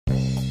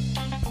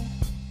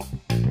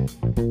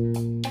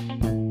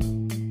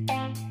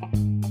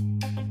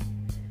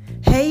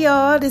Hey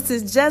y'all, this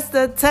is Just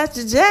a Touch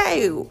of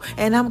J,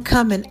 and I'm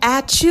coming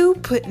at you,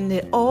 putting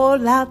it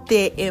all out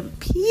there in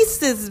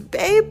pieces,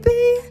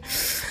 baby.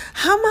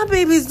 How my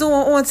babies doing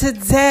on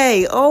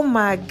today? Oh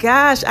my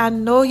gosh, I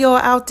know y'all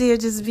out there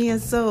just being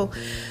so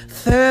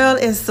thorough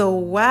and so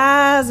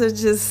wise and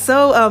just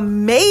so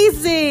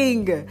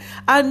amazing.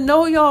 I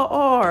know y'all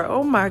are.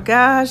 Oh my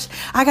gosh,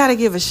 I gotta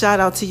give a shout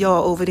out to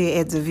y'all over there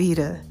at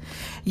Davita.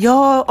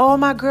 Y'all, all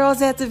my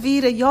girls at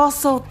Davita, y'all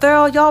so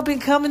thorough. Y'all been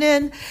coming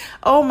in.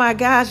 Oh my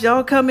gosh,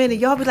 y'all come in and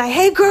y'all be like,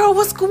 hey girl,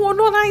 what's going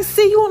on? I ain't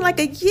see you in like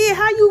a year.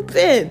 How you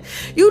been?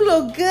 You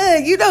look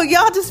good. You know,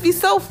 y'all just be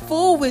so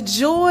full with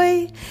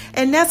joy.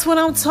 And that's what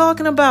I'm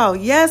talking about.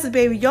 Yes,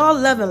 baby, y'all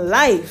loving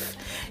life.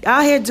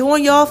 Y'all here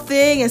doing y'all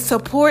thing and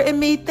supporting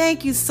me.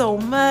 Thank you so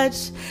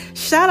much.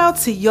 Shout out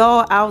to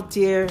y'all out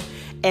there.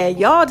 And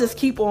y'all just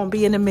keep on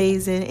being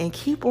amazing and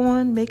keep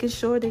on making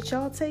sure that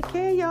y'all take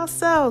care of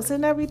yourselves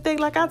and everything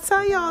like I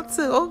tell y'all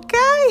to,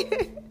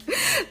 okay?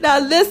 Now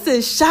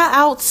listen, shout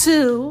out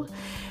to,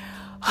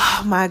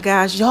 oh my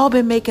gosh, y'all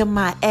been making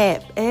my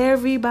app.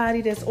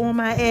 Everybody that's on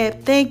my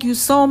app, thank you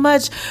so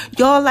much.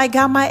 Y'all like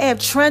got my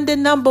app trending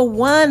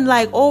 #1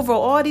 like over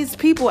all these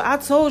people. I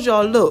told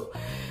y'all, look,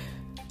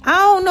 I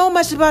don't know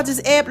much about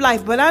this app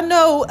life, but I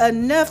know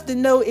enough to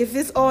know if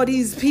it's all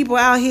these people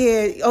out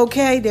here,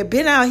 okay, that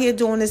been out here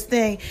doing this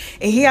thing.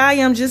 And here I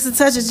am, Just a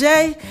Touch of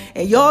J,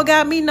 and y'all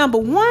got me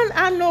 #1.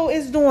 I know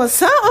it's doing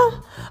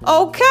something.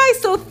 Okay,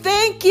 so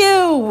thank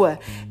you.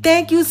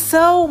 Thank you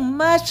so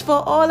much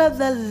for all of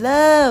the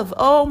love.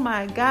 Oh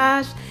my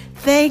gosh.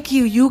 Thank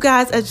you. You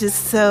guys are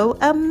just so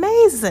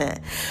amazing.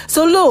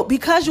 So look,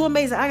 because you're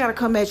amazing, I got to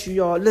come at you,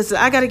 y'all. Listen,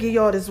 I got to give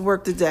y'all this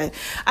work today.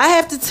 I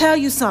have to tell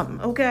you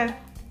something, okay?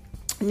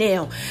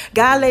 Now,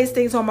 God lays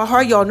things on my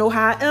heart. Y'all know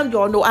how I am.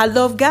 Y'all know I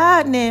love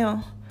God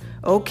now.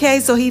 Okay,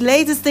 so he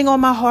laid this thing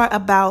on my heart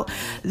about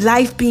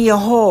life being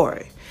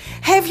hard.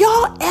 Have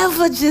y'all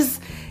ever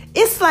just,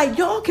 it's like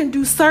y'all can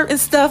do certain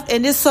stuff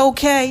and it's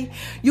okay.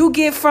 You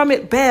get from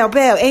it, bam,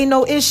 ain't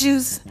no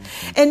issues.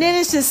 And then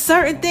it's just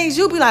certain things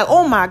you'll be like,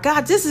 oh my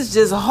God, this is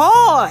just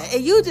hard.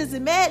 And you just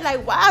mad,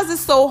 like, why is it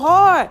so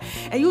hard?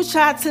 And you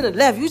try to the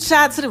left, you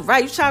try to the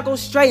right, you try to go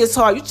straight, it's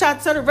hard. You try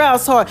to turn around,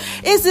 it's hard.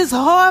 Is this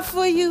hard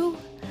for you?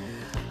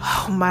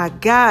 Oh my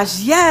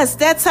gosh, yes,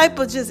 that type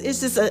of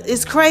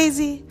it's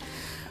crazy.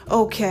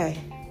 Okay.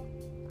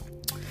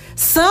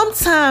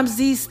 Sometimes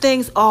these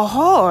things are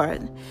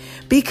hard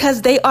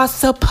because they are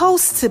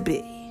supposed to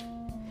be.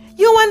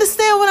 You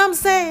understand what I'm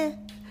saying?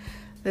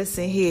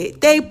 Listen here.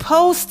 They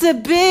supposed to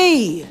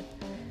be.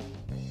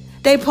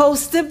 They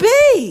supposed to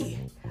be.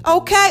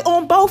 Okay,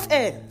 on both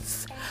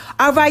ends.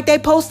 All right, they're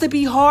supposed to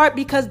be hard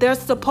because they're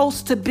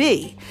supposed to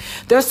be.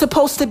 They're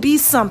supposed to be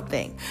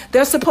something.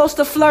 They're supposed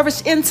to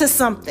flourish into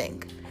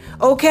something.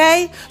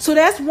 Okay? So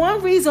that's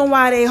one reason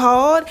why they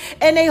hard.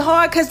 And they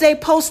hard because they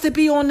supposed to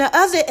be on the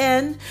other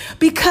end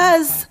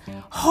because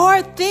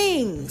hard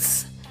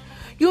things.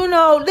 You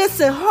know,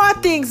 listen,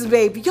 hard things,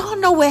 baby. Y'all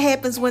know what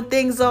happens when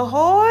things are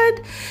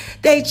hard.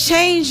 They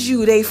change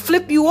you. They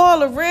flip you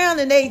all around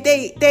and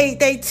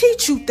they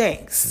teach you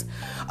things.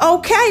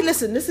 Okay,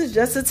 listen, this is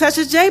Just a Touch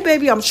of J,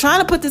 baby. I'm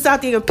trying to put this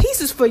out there in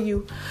pieces for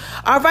you.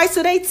 All right,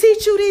 so they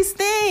teach you these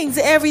things,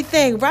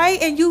 everything,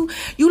 right? And you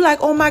like,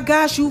 oh my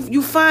gosh,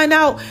 you find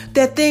out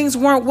that things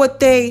weren't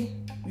what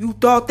you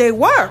thought they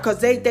were, because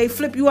they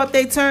flip you up,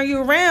 they turn you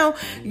around.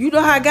 You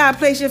know how God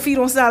placed your feet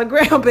on solid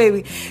ground,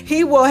 baby.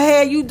 He will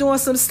have you doing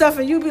some stuff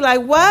and you be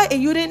like, what?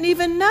 And you didn't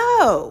even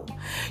know.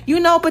 You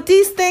know, but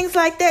these things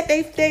like that,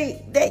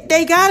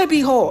 they gotta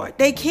be hard.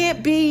 They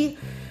can't be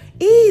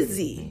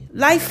easy.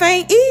 Life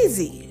ain't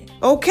easy.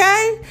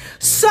 Okay?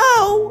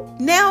 So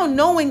now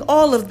knowing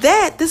all of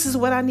that, this is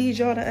what I need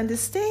y'all to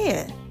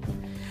understand.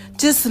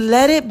 Just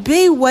let it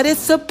be what it's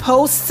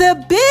supposed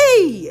to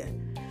be.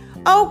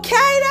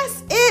 Okay,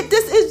 that's it.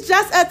 This is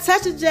Just a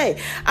Touch of J.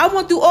 I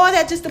went through all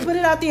that just to put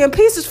it out there in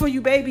pieces for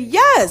you, baby.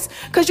 Yes,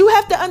 because you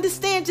have to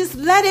understand, just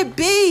let it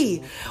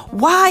be.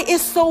 Why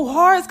it's so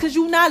hard is because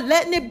you're not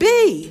letting it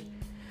be.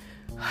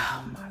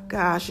 Oh my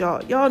gosh,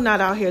 y'all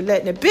not out here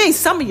letting it be.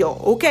 Some of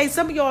y'all, okay?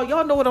 Some of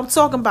y'all know what I'm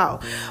talking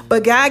about.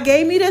 But God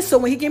gave me this, so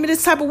when he gave me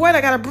this type of word,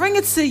 I got to bring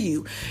it to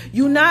you.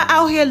 You're not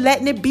out here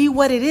letting it be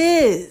what it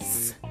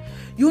is.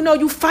 You know,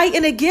 you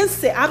fighting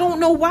against it. I don't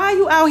know why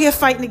you out here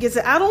fighting against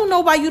it. I don't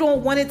know why you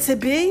don't want it to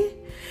be.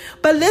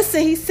 But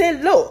listen, he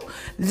said, look,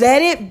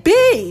 let it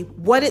be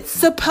what it's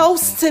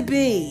supposed to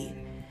be.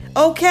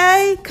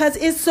 Okay? Because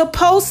it's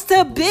supposed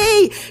to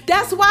be.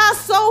 That's why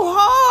it's so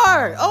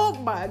hard. Oh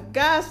my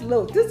gosh,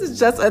 look, this is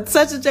Just a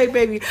Touch of J,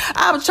 baby.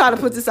 I'm trying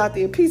to put this out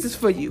there in pieces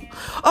for you.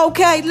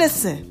 Okay,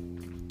 listen.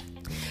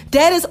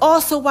 That is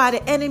also why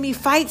the enemy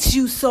fights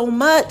you so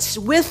much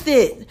with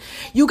it.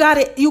 You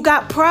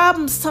got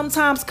problems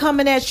sometimes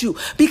coming at you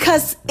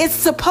because it's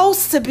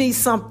supposed to be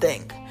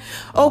something.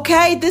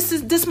 Okay,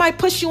 this might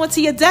push you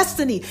into your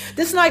destiny.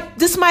 This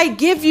might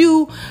give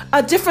you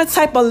a different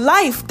type of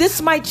life.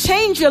 This might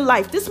change your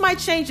life. This might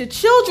change your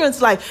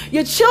children's life,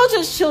 your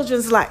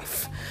children's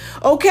life.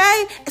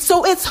 Okay,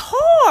 so it's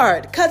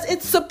hard because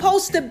it's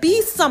supposed to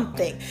be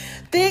something.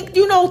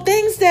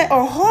 Things that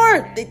are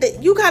hard,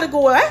 that you got to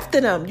go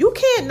after them. You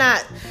can't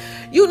not.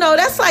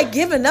 That's like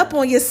giving up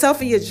on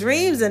yourself and your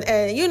dreams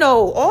and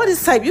all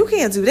this type. You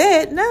can't do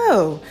that.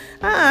 No.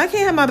 I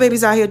can't have my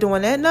babies out here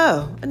doing that.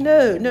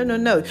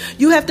 No.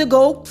 You have to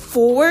go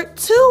forward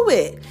to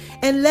it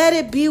and let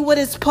it be what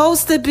it's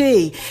supposed to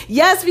be.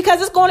 Yes,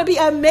 because it's going to be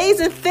an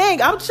amazing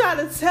thing. I'm trying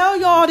to tell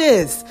y'all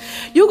this.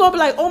 You're going to be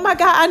like, oh my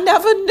God, I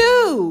never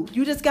knew.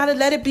 You just got to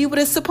let it be what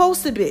it's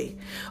supposed to be.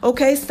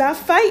 Okay, stop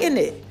fighting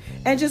it.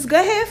 And just go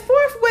ahead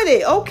forth with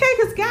it, okay?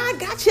 Because God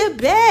got your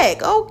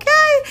back,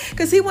 okay?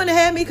 Because he wouldn't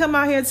have me come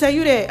out here and tell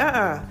you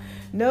that.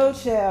 No,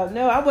 child.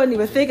 No, I wasn't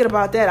even thinking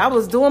about that. I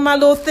was doing my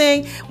little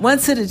thing,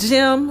 went to the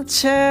gym.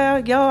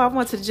 Child, I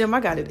went to the gym.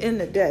 I got it in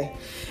the day.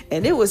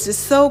 And it was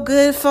just so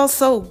good. Felt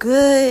so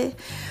good.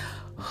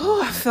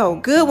 Oh, I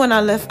felt good when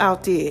I left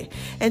out there.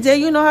 And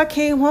then, I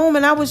came home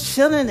and I was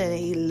chilling and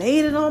he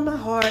laid it on my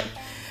heart.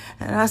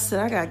 And I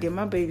said, I got to give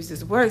my babies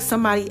this work.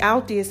 Somebody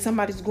out there,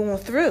 somebody's going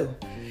through.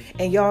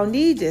 And y'all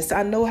need this.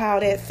 I know how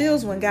that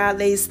feels when God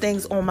lays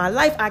things on my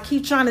life. I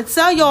keep trying to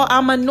tell y'all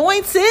I'm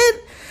anointed.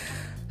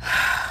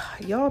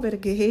 Y'all better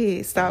get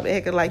ahead. Stop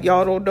acting like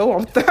y'all don't know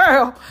I'm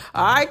thorough.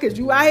 All right, because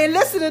you out here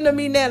listening to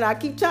me now. And I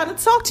keep trying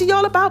to talk to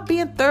y'all about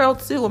being thorough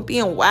too and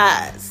being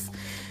wise.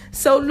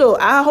 So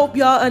look, I hope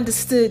y'all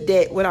understood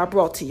that what I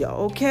brought to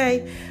y'all,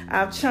 okay?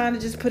 I'm trying to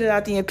just put it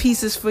out there in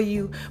pieces for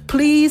you.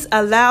 Please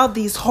allow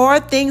these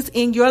hard things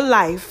in your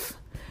life,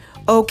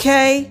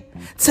 okay,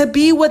 to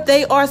be what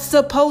they are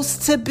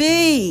supposed to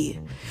be.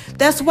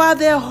 That's why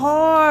they're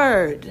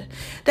hard.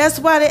 That's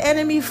why the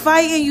enemy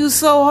fighting you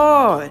so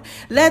hard.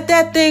 Let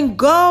that thing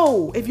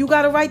go. If you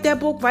got to write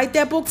that book,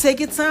 take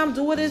your time,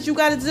 do what it is you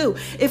got to do.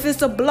 If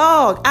it's a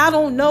blog, I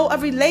don't know, a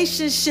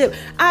relationship,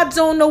 I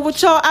don't know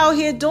what y'all out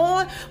here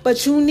doing,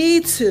 but you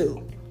need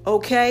to.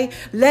 Okay,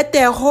 let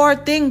that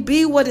hard thing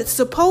be what it's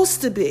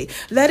supposed to be.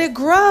 Let it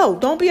grow.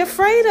 Don't be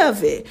afraid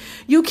of it.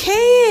 You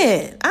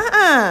can.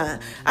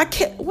 I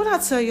can't. What I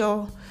tell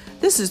y'all?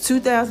 This is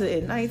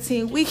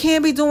 2019. We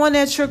can't be doing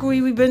that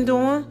trickery we've been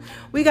doing.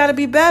 We got to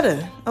be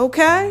better.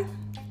 Okay.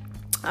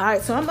 All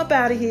right. So I'm up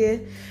out of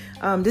here.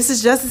 This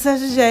is Just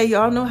Such a J.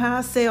 Y'all know how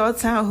I say all the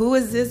time. Who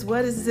is this?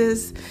 What is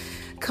this?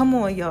 Come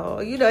on,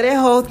 y'all. You know that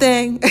whole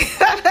thing.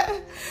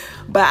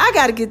 But I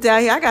got to get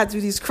down here. I got to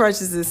do these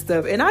crunches and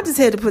stuff. And I just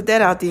had to put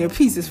that out there in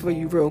pieces for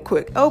you real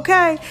quick.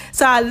 Okay?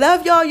 So I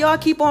love y'all. Y'all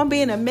keep on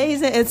being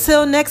amazing.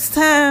 Until next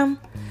time,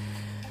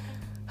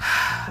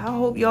 I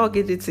hope y'all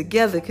get it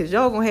together because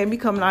y'all going to have me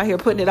coming out here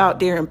putting it out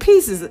there in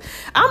pieces.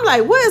 I'm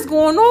like, what is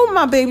going on with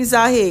my babies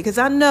out here? Because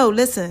I know,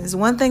 listen, it's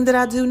one thing that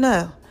I do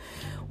know.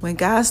 When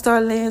God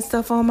start laying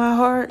stuff on my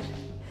heart,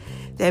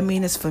 that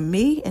means it's for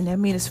me and that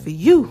means it's for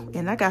you.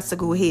 And I got to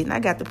go ahead and I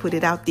got to put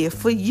it out there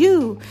for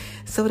you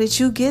so that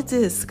you get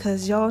this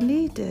because y'all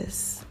need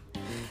this.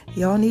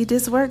 Y'all need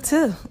this work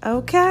too.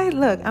 Okay,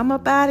 look, I'm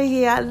up out of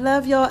here. I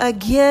love y'all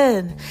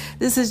again.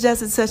 This is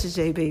Just Such a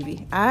J,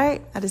 baby. All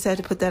right, I just had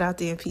to put that out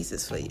there in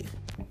pieces for you.